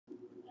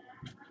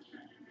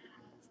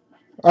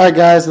All right,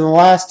 guys, and the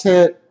last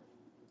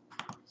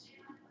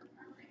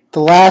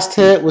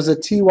hit was a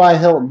T.Y.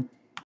 Hilton.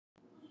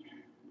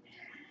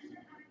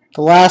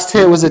 The last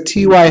hit was a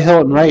T.Y.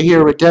 Hilton right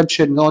here,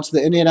 redemption going to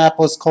the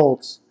Indianapolis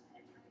Colts.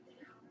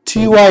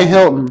 T.Y.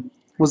 Hilton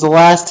was the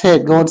last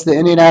hit going to the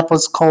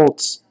Indianapolis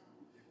Colts.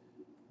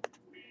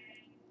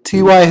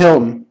 T.Y.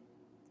 Hilton.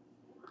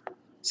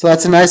 So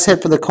that's a nice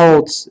hit for the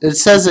Colts. It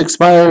says it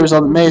expires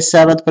on May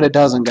 7th, but it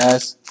doesn't,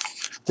 guys.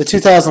 The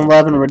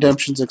 2011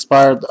 redemptions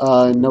expired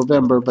in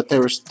November, but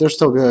they're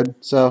still good.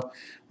 So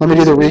let me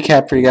do the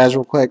recap for you guys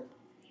real quick.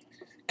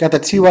 Got the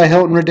T.Y.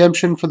 Hilton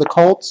redemption for the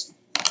Colts.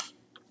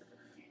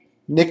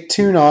 Nick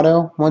Toon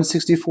auto,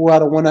 164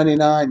 out of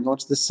 199, going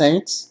to the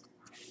Saints.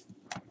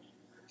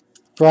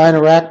 Brian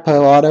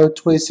Arakpo auto,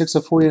 26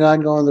 of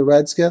 49, going to the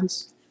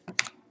Redskins.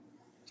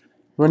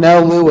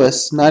 Ronnell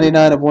Lewis,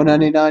 99 of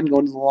 199,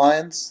 going to the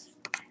Lions.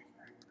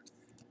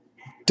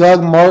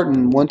 Doug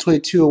Martin,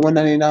 122 of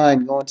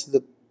 199, going to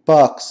the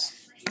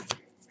Bucks.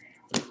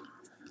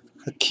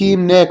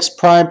 Hakeem Nicks,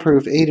 Prime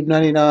Proof, 8 of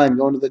 99,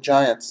 going to the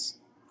Giants.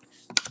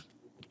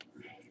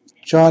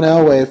 John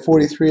Elway,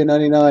 43 of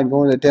 99,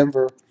 going to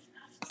Denver.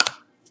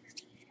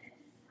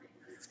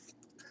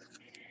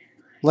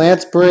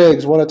 Lance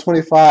Briggs, 1 of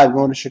 25,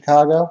 going to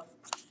Chicago.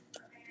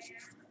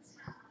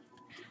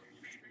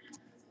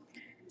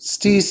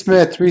 Steve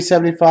Smith,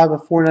 375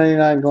 of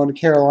 499, going to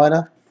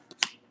Carolina.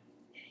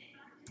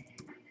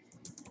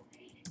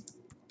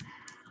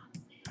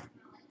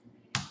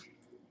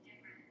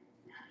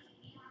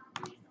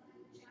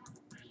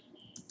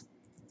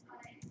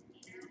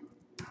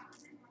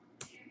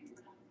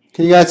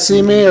 Can you guys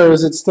see me, or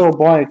is it still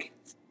blank?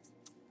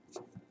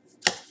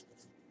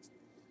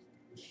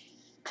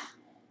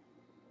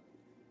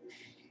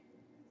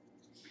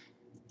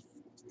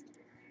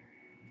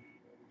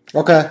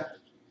 Okay.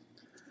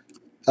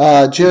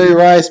 Jerry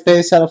Rice,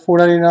 base out of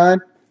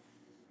 499.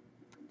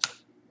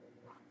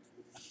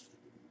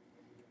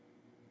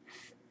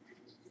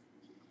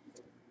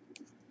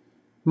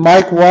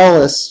 Mike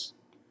Wallace,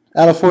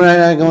 out of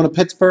 499, going to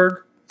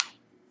Pittsburgh.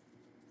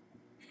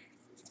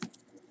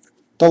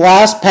 The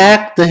last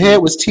pack, the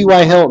hit was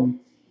T.Y.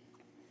 Hilton.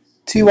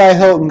 T.Y.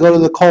 Hilton, go to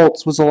the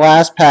Colts, was the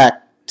last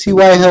pack.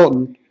 T.Y.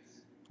 Hilton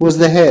was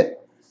the hit.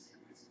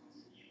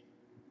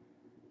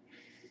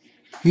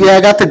 Yeah,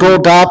 I got the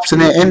gold dops,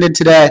 and it ended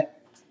today.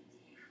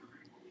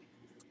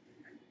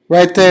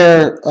 Right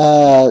there,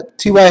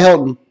 T.Y.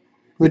 Hilton,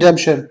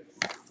 redemption.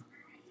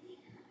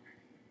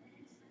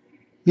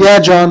 Yeah,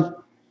 John.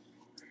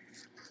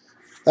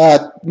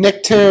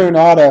 Nick Toon,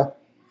 auto.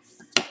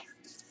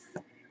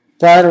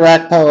 Brian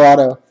Arakpo,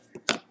 auto.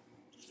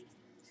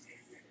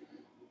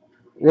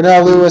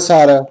 Ronnell Lewis,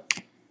 auto.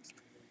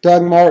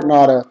 Doug Martin,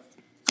 auto.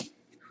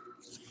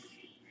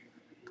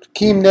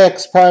 Hakeem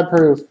Nicks, Prime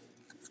Proof.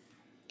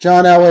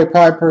 John Elway,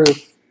 Prime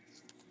Proof.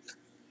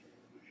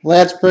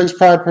 Lance Briggs,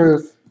 Prime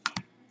Proof.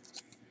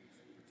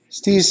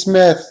 Steve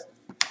Smith.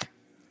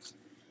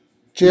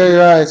 Jerry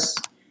Rice.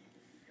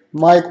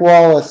 Mike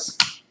Wallace.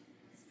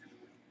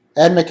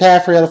 Ed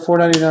McCaffrey out of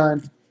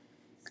 499.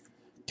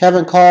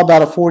 Kevin Kolb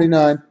out of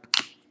 49.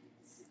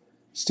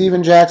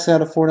 Steven Jackson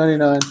out of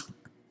 499.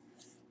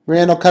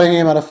 Randall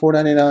Cunningham out of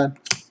 499.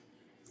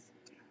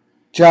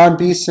 John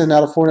Beeson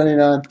out of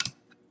 499.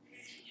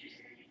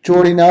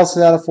 Jordy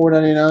Nelson out of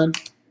 499.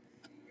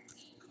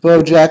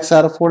 Bo Jax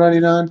out of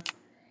 499.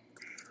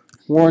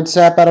 Warren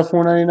Sapp out of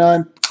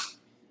 499.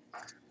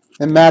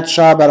 And Matt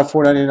Schaub out of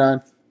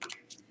 499.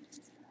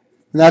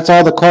 And that's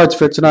all the cards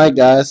for tonight,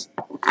 guys.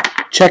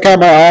 Check out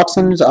my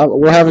auctions.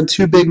 We're having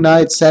 2 big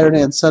nights,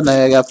 Saturday and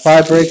Sunday. I got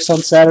 5 breaks on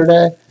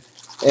Saturday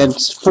and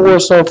 4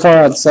 so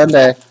far on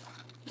Sunday.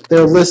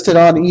 They're listed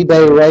on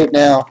eBay right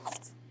now.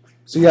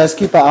 So you guys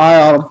keep an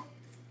eye on them.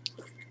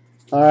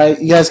 All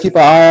right, you guys keep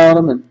an eye on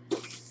them, and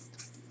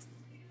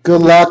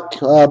good luck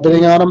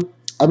bidding on them.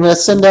 I'm going to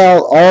send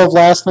out all of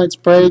last night's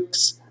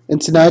breaks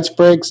and tonight's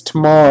breaks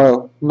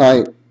tomorrow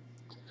night.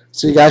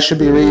 So you guys should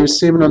be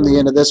receiving them the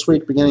end of this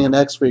week, beginning of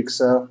next week.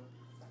 So,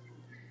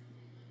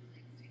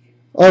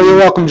 oh, you're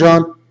welcome,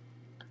 John.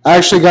 I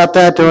actually got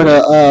that during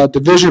a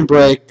division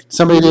break.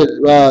 Somebody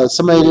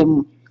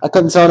didn't. I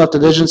couldn't sell enough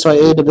division, so I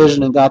ate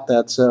division and got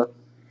that. So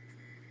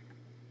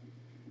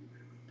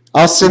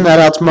I'll send that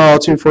out tomorrow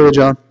too for you,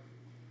 John.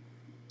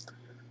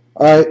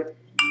 All right.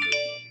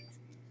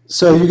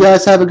 So you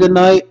guys have a good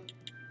night,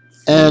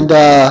 and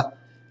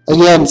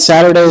again,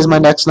 Saturday is my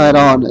next night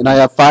on, and I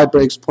have 5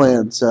 breaks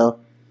planned. So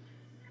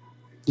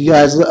you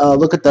guys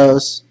look at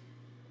those,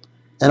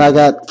 and I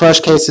got fresh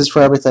cases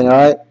for everything. All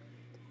right.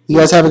 You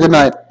guys have a good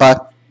night. Bye.